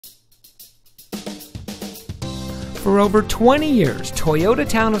For over 20 years, Toyota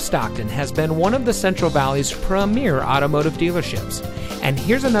Town of Stockton has been one of the Central Valley's premier automotive dealerships. And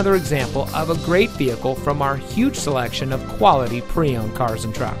here's another example of a great vehicle from our huge selection of quality pre-owned cars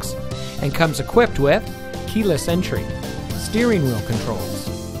and trucks. And comes equipped with keyless entry, steering wheel controls,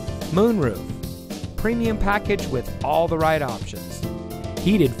 moonroof, premium package with all the right options,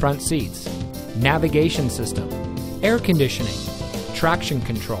 heated front seats, navigation system, air conditioning, traction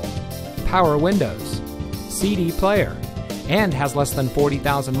control, power windows, CD player, and has less than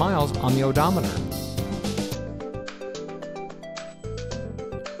 40,000 miles on the odometer.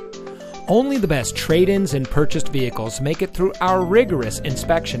 Only the best trade-ins and purchased vehicles make it through our rigorous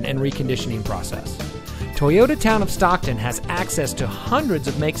inspection and reconditioning process. Toyota Town of Stockton has access to hundreds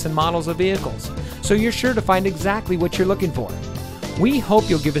of makes and models of vehicles, so you're sure to find exactly what you're looking for. We hope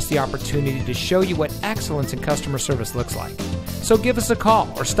you'll give us the opportunity to show you what excellence in customer service looks like. So give us a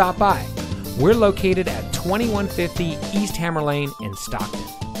call or stop by. We're located at 2150 East Hammer Lane in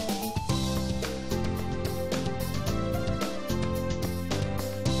Stockton.